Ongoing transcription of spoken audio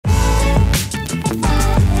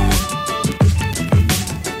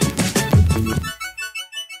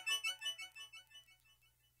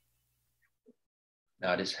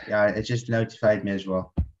No, it is Yeah, it just notified me as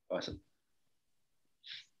well. awesome.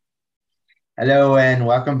 Hello and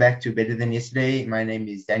welcome back to Better Than Yesterday. My name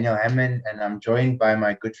is Daniel Hammond and I'm joined by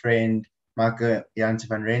my good friend Marco Janse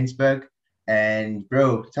van Rensburg. And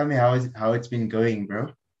bro, tell me how it's been going,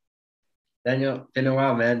 bro. Daniel, been a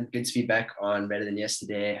while, man. Good to be back on Better Than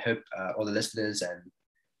Yesterday. Hope all the listeners and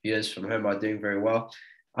viewers from home are doing very well.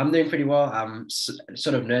 I'm doing pretty well. I'm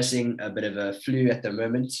sort of nursing a bit of a flu at the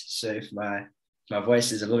moment, so if my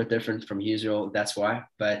voice is a little bit different from usual, that's why.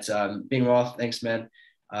 But being well, thanks, man.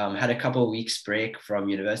 Had a couple of weeks break from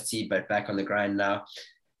university, but back on the grind now.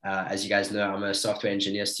 As you guys know, I'm a software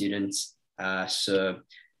engineer student. So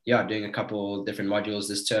yeah, doing a couple different modules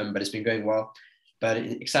this term, but it's been going well. But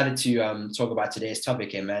excited to talk about today's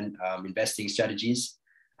topic here, man. Investing strategies.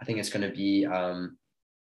 I think it's going to be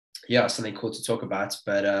yeah, something cool to talk about.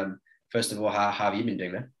 But first of all, how have you been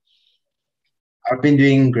doing, man? I've been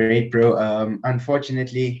doing great, bro.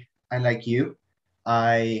 Unfortunately, unlike you,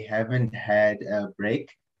 I haven't had a break,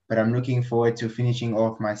 but I'm looking forward to finishing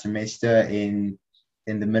off my semester in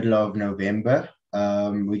the middle of November.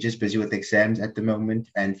 We're just busy with exams at the moment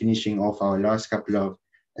and finishing off our last couple of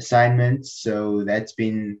assignments. So that's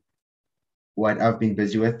been what I've been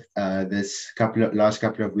busy with this last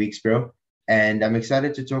couple of weeks, bro. And I'm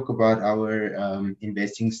excited to talk about our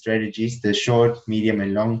investing strategies, the short, medium,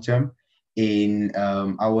 and long term, in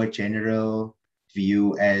our general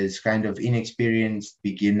view as kind of inexperienced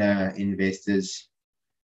beginner investors.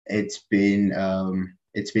 It's been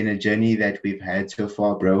a journey that we've had so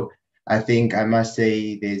far, bro. I think I must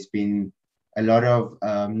say there's been a lot of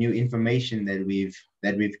new information that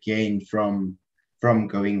we've gained from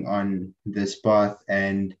going on this path,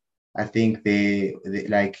 and I think they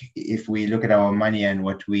like if we look at our money and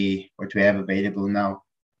what we have available now,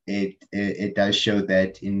 it does show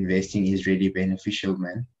that investing is really beneficial,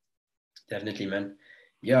 man. Definitely, man.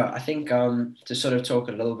 Yeah, I think to sort of talk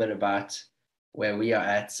a little bit about where we are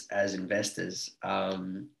at as investors.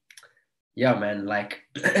 Yeah, man. Like,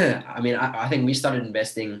 I mean, I think we started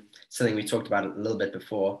investing, something we talked about a little bit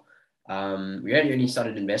before. We only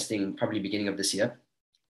started investing probably beginning of this year.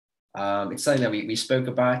 It's something that we spoke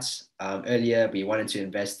about earlier. We wanted to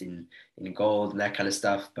invest in gold and that kind of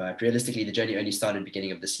stuff, but realistically, the journey only started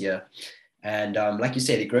beginning of this year. And like you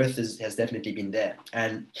say, the growth has definitely been there.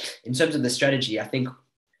 And in terms of the strategy, I think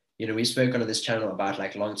we spoke on this channel about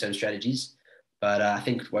like long-term strategies, but I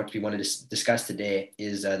think what we want to discuss today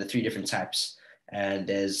is the three different types, and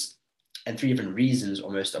there's and three different reasons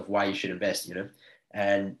almost of why you should invest.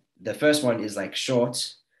 And the first one is like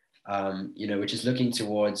short, which is looking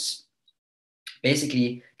towards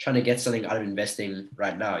basically trying to get something out of investing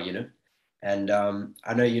right now. And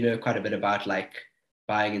I know you know quite a bit about like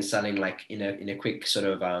buying and selling like in a quick sort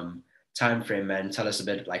of time frame, man. Tell us a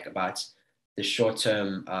bit like about the short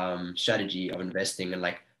term strategy of investing and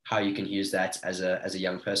like how you can use that as a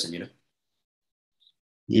young person.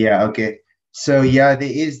 Yeah, okay. So yeah,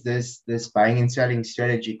 there is this buying and selling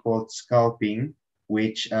strategy called scalping,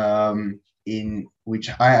 which in which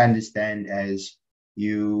I understand as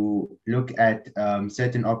you look at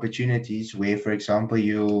certain opportunities where, for example,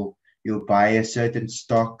 you buy a certain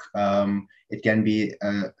stock. It can be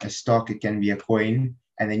a stock, it can be a coin,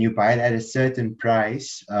 and then you buy it at a certain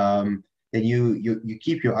price. Then you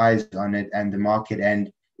keep your eyes on it and the market,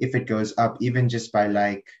 and if it goes up even just by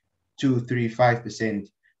like 2, 3, 5%,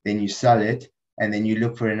 then you sell it, and then you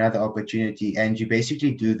look for another opportunity, and you basically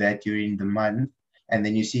do that during the month, and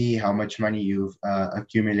then you see how much money you've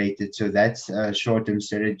accumulated. So that's a short-term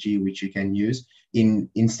strategy which you can use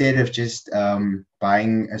instead of just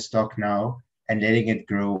buying a stock now and letting it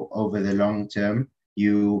grow over the long term.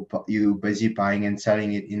 You busy buying and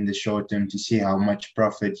selling it in the short term to see how much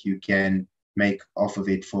profit you can make off of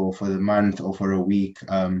it for the month or for a week,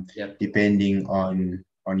 Yeah. depending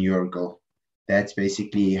on your goal. That's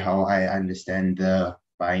basically how I understand the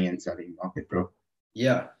buying and selling market, bro.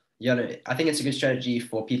 Yeah, yeah. No, I think it's a good strategy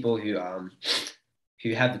for people who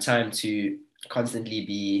have the time to constantly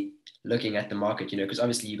be looking at the market. Because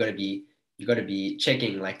obviously you got to be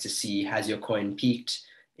checking like to see has your coin peaked.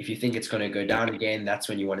 If you think it's going to go down again, that's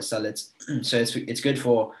when you want to sell it. So it's good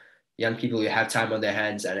for young people who have time on their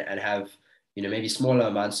hands and have maybe smaller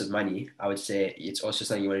amounts of money. I would say it's also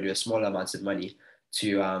something you want to do with smaller amounts of money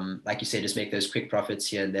to like you say, just make those quick profits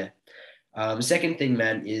here and there. Second thing,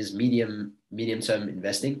 man, is medium term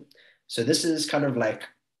investing. So this is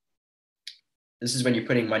when you're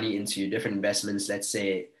putting money into different investments. Let's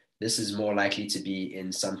say this is more likely to be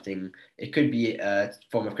in something. It could be a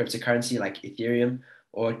form of cryptocurrency like Ethereum,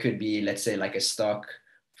 or it could be, let's say, like a stock.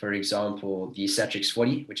 For example, the Satrix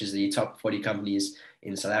 40, which is the top 40 companies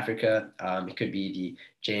in South Africa. It could be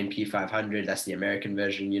the JNP 500, that's the American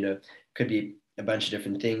version, could be a bunch of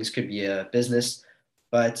different things, could be a business.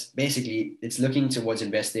 But basically, it's looking towards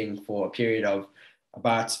investing for a period of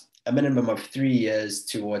about a minimum of 3 years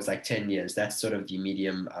towards like 10 years. That's sort of the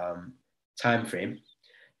medium time frame.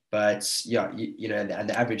 But yeah, and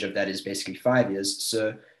the average of that is basically 5 years.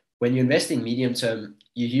 So when you're investing medium term,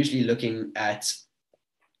 you're usually looking at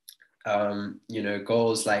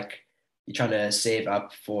goals like you're trying to save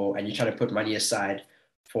up for, and you're trying to put money aside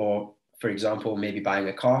for example, maybe buying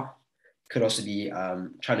a car. Could also be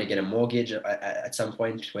trying to get a mortgage at some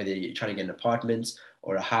point, whether you're trying to get an apartment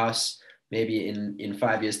or a house. Maybe in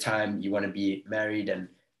 5 years' time, you want to be married and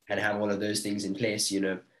have all of those things in place.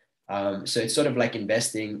 So it's sort of like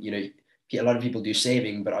investing. A lot of people do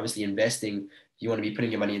saving, but obviously investing, you want to be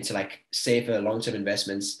putting your money into like safer long-term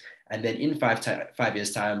investments. And then in 5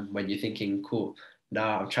 years' time, when you're thinking, cool,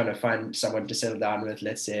 now I'm trying to find someone to settle down with.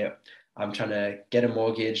 Let's say I'm trying to get a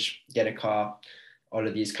mortgage, get a car, all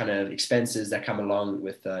of these kind of expenses that come along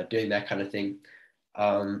with doing that kind of thing.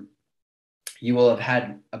 You will have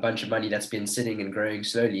had a bunch of money that's been sitting and growing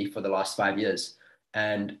slowly for the last 5 years.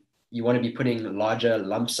 And you want to be putting larger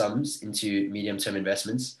lump sums into medium-term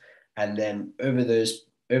investments. And then over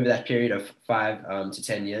that period of 5 to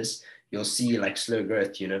 10 years, you'll see like slow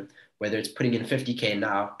growth, whether it's putting in 50K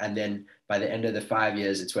now, and then by the end of the 5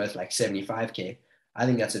 years, it's worth like 75K. I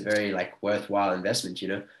think that's a very like worthwhile investment,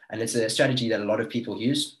 and it's a strategy that a lot of people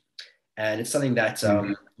use. And it's something that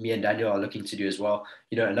me and Daniel are looking to do as well.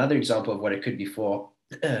 Another example of what it could be for,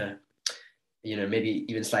 maybe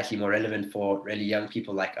even slightly more relevant for really young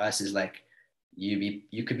people like us is like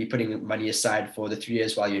you could be putting money aside for the 3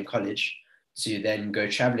 years while you're in college to then go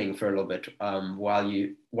traveling for a little bit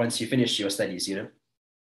once you finish your studies.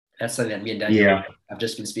 That's something that me and Daniel have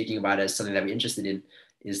just been speaking about as something that we're interested in,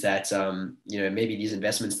 is that maybe these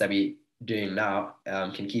investments that we're doing now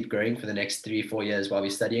can keep growing for the next 3-4 years while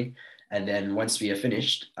we're studying. And then once we are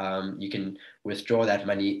finished, you can withdraw that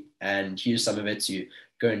money and use some of it to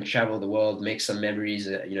go and travel the world, make some memories,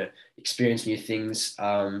 experience new things.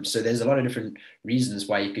 So there's a lot of different reasons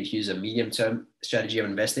why you could use a medium-term strategy of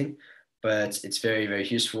investing, but it's very, very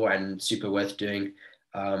useful and super worth doing.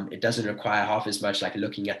 It doesn't require half as much like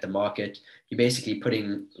looking at the market. You're basically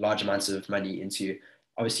putting large amounts of money into,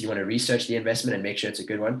 obviously you want to research the investment and make sure it's a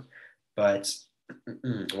good one. But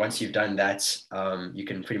once you've done that, you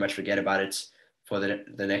can pretty much forget about it for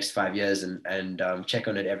the next 5 years and check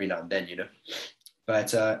on it every now and then,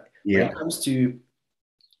 But when it comes to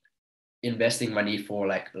investing money for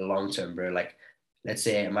like long term, bro, like let's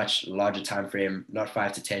say a much larger time frame, not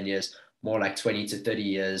 5 to 10 years, more like 20 to 30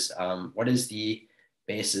 years, what is the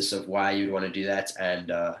basis of why you'd want to do that?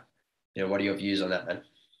 And what are your views on that, man?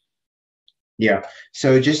 Yeah.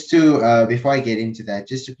 So just to before I get into that,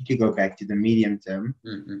 just to quickly go back to the medium term,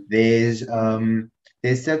 there's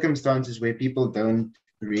circumstances where people don't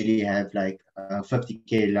really have like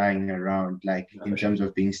 50K lying around, like in terms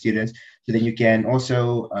of being students. So then you can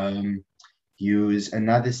also use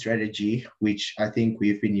another strategy, which I think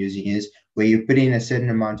we've been using, is where you put in a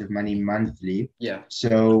certain amount of money monthly. Yeah.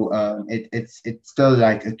 So it still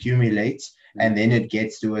like accumulates, and then it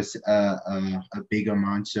gets to a big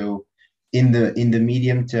amount. So in the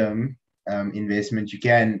medium term investment, you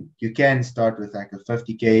can start with like a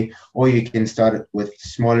 50K, or you can start with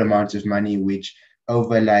small amounts of money, which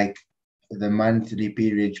over like the monthly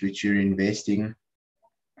period which you're investing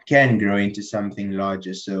can grow into something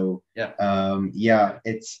larger. So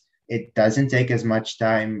it doesn't take as much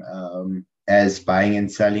time as buying and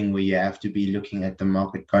selling, where you have to be looking at the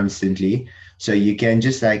market constantly. So you can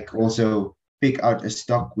just like also pick out a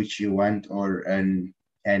stock which you want, or an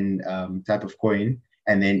type of coin,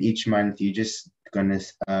 and then each month you're just gonna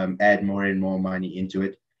add more and more money into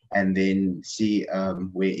it, and then see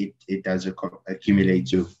where it does accumulate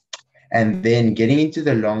to. And then getting into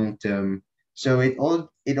the long term, so it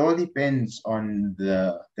all depends on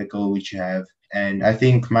the goal which you have. And I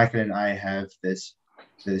think Michael and I have this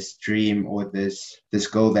dream, or this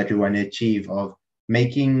goal that we want to achieve, of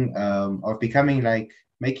making becoming like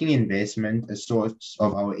making investment a source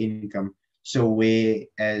of our income. So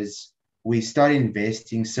whereas we start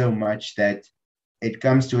investing so much that it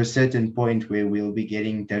comes to a certain point where we'll be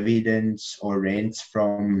getting dividends or rents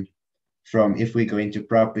from if we go into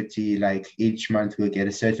property, like each month we'll get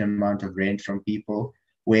a certain amount of rent from people,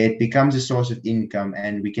 where it becomes a source of income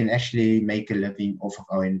and we can actually make a living off of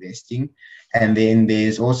our investing. And then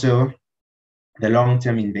there's also the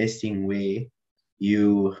long-term investing, where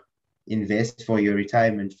you invest for your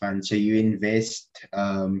retirement fund. So you invest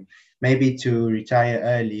maybe to retire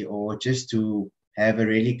early, or just to have a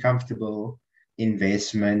really comfortable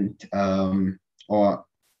investment, or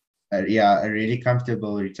yeah, a really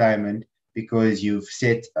comfortable retirement because you've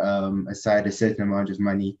set aside a certain amount of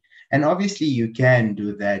money. And obviously, you can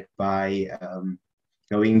do that by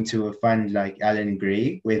going to a fund like Alan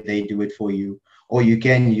Gray, where they do it for you, or you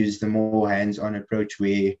can use the more hands-on approach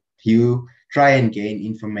where you try and gain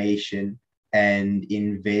information and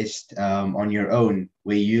invest on your own,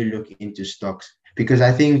 where you look into stocks. Because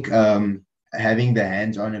I think having the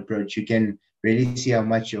hands-on approach, you can really see how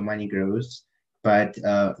much your money grows. But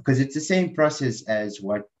because it's the same process as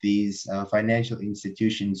what these financial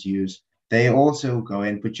institutions use, they also go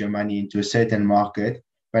and put your money into a certain market,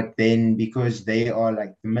 but then because they are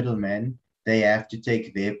like the middleman, they have to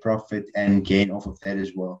take their profit and gain off of that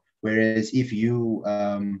as well. Whereas if you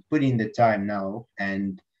put in the time now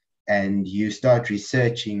and you start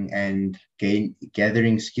researching and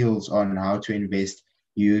gathering skills on how to invest,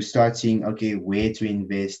 you start seeing, okay, where to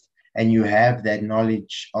invest, and you have that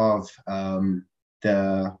knowledge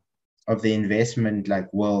the of the investment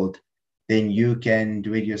like world, then you can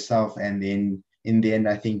do it yourself, and then in the end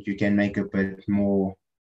I think you can make a bit more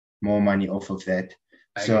money off of that.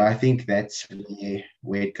 I So agree. I think that's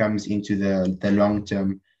where it comes into the long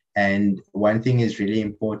term. And one thing is really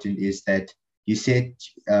important is that you set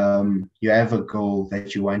you have a goal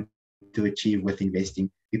that you want to achieve with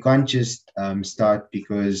investing. You can't just start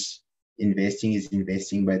because investing is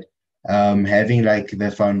investing, but having like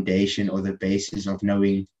the foundation or the basis of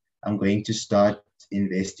knowing I'm going to start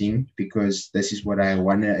investing because this is what I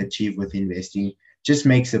want to achieve with investing just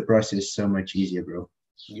makes the process so much easier, bro.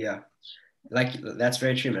 Yeah, like that's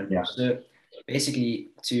very true, man. Yeah. So basically,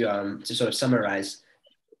 to sort of summarize,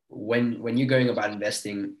 when you're going about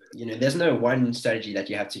investing, there's no one strategy that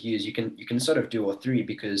you have to use. You can sort of do all three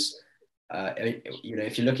because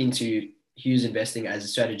if you're looking to use investing as a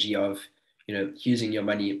strategy of using your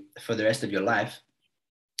money for the rest of your life,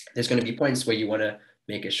 there's going to be points where you want to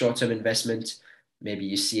make a short-term investment. Maybe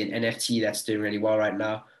you see an NFT that's doing really well right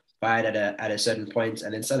now, buy it at a certain point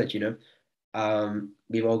and then sell it.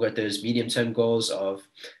 We've all got those medium-term goals of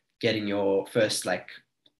getting your first like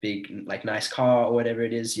big like nice car or whatever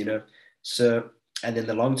it is. So, and then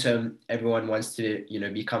the long term, everyone wants to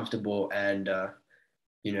be comfortable and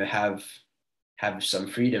have some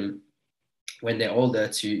freedom when they're older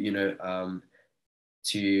to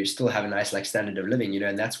to still have a nice like standard of living,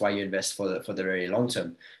 and that's why you invest for the very long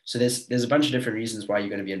term. So there's a bunch of different reasons why you're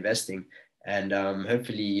going to be investing, and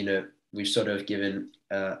hopefully we've sort of given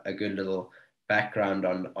a good little background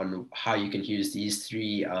on how you can use these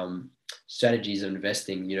three strategies of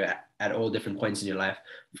investing, at all different points in your life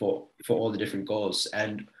for all the different goals.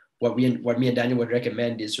 And what me and Daniel would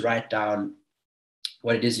recommend is write down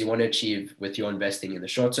what it is you want to achieve with your investing in the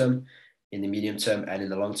short term, in the medium term, and in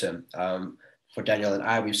the long term. For Daniel and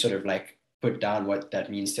I, we've sort of like put down what that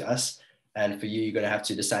means to us. And for you, you're going to have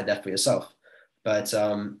to decide that for yourself. But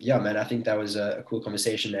yeah, man, I think that was a cool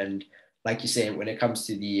conversation. And like you say, when it comes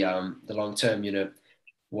to the long term,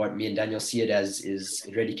 what me and Daniel see it as is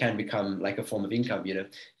it really can become like a form of income.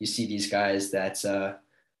 You see these guys that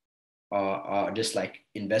are just like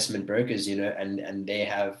investment brokers, and they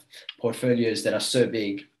have portfolios that are so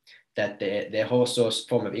big that their whole source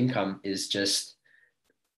form of income is just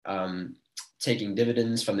um, taking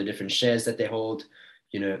dividends from the different shares that they hold,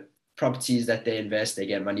 properties that they invest, they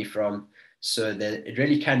get money from. So that it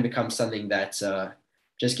really can become something that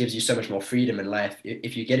just gives you so much more freedom in life.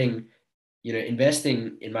 If you're getting,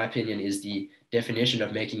 investing, in my opinion, is the definition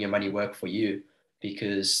of making your money work for you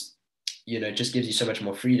because, it just gives you so much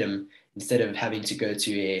more freedom instead of having to go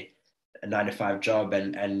to a 9 to 5 job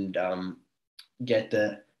and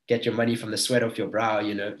get your money from the sweat of your brow.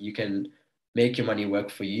 You can make your money work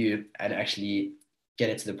for you and actually get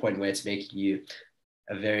it to the point where it's making you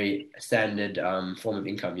a very standard form of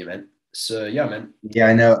income, man. So yeah, man. Yeah,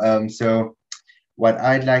 I know. So what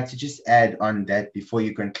I'd like to just add on that before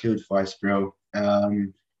you conclude for us, bro,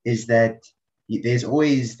 is that there's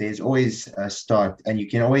always a start, and you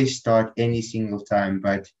can always start any single time.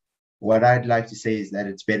 But what I'd like to say is that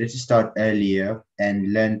it's better to start earlier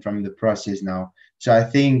and learn from the process now. So I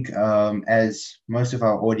think as most of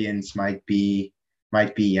our audience might be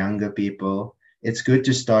younger people, it's good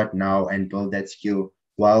to start now and build that skill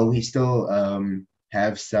while we still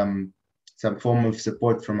have some form of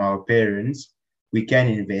support from our parents. We can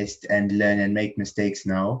invest and learn and make mistakes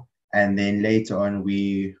now, and then later on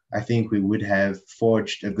I think we would have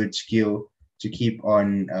forged a good skill to keep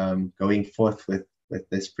on going forth with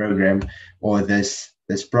this program or this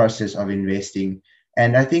process of investing.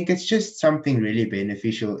 And I think it's just something really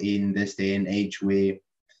beneficial in this day and age where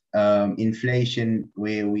inflation,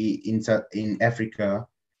 where we in Africa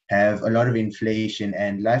have a lot of inflation,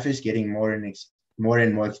 and life is getting more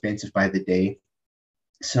and more expensive by the day.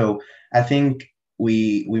 So I think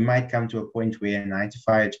we might come to a point where a 9 to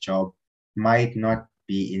 5 job might not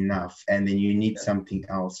be enough, and then you need Yeah. something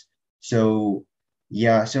else. So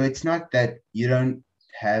yeah, so it's not that you don't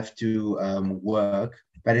have to work,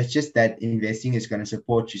 but it's just that investing is going to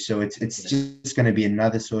support you. So it's Yeah. just going to be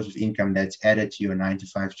another source of income that's added to your 9 to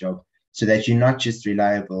 5 job, so that you're not just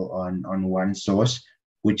reliable on one source,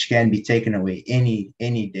 which can be taken away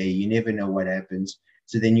any day. You never know what happens.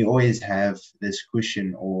 So then you always have this cushion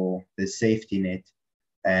or the safety net.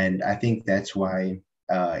 And I think that's why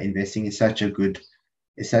investing is such a good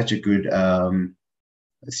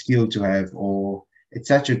skill to have, or it's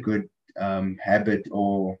such a good habit,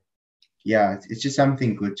 or yeah, it's just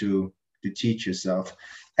something good to teach yourself.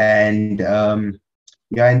 And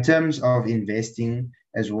yeah, in terms of investing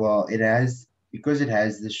as well, it has, because it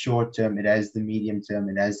has the short term, it has the medium term,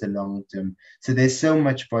 it has the long term. So there's so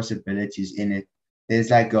much possibilities in it. There's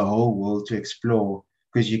like a whole world to explore,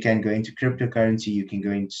 because you can go into cryptocurrency, you can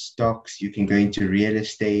go into stocks, you can go into real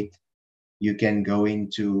estate, you can go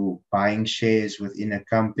into buying shares within a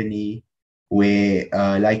company where,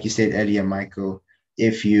 like you said earlier, Michael,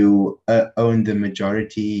 if you own the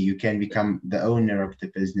majority, you can become the owner of the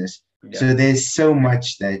business. Yeah. So there's so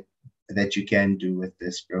much that you can do with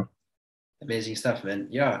this, bro. Amazing stuff, man.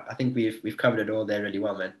 Yeah, I think we've covered it all there really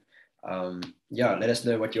well, man. Yeah, let us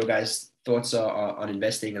know what your guys' thoughts are on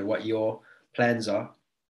investing and what your plans are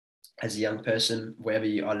as a young person, wherever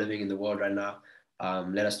you are living in the world right now.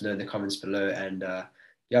 Let us know in the comments below, and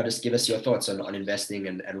yeah, just give us your thoughts on investing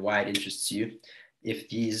and why it interests you, if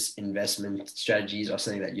these investment strategies are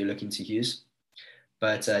something that you're looking to use.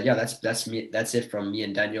 But yeah, that's me. That's it from me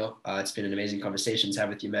and Daniel. It's been an amazing conversation to have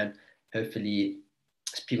with you, man. Hopefully,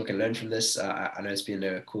 people can learn from this. I know it's been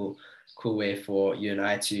a cool way for you and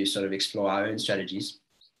I to sort of explore our own strategies.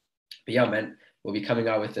 But yeah, man, we'll be coming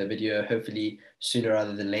out with a video hopefully sooner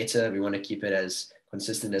rather than later. We want to keep it as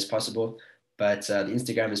consistent as possible. But the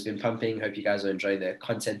Instagram has been pumping. Hope you guys are enjoying the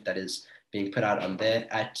content that is being put out on there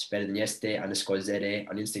at better than yesterday _ZA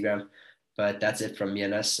on Instagram. But that's it from me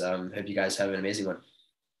and us. Hope you guys have an amazing one.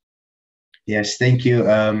 Yes, thank you.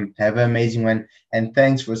 Have an amazing one, and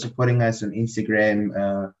thanks for supporting us on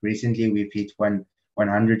Instagram. Recently, we've hit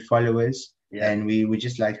 100 followers, Yeah. and we would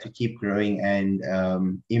just like to keep growing and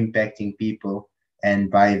impacting people. And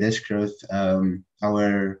by this growth,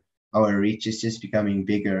 our reach is just becoming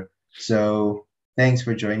bigger. So thanks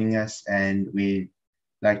for joining us, and we'd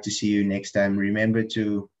like to see you next time. Remember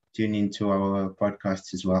to tune into our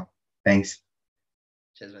podcasts as well. Thanks.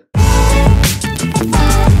 Cheers, man.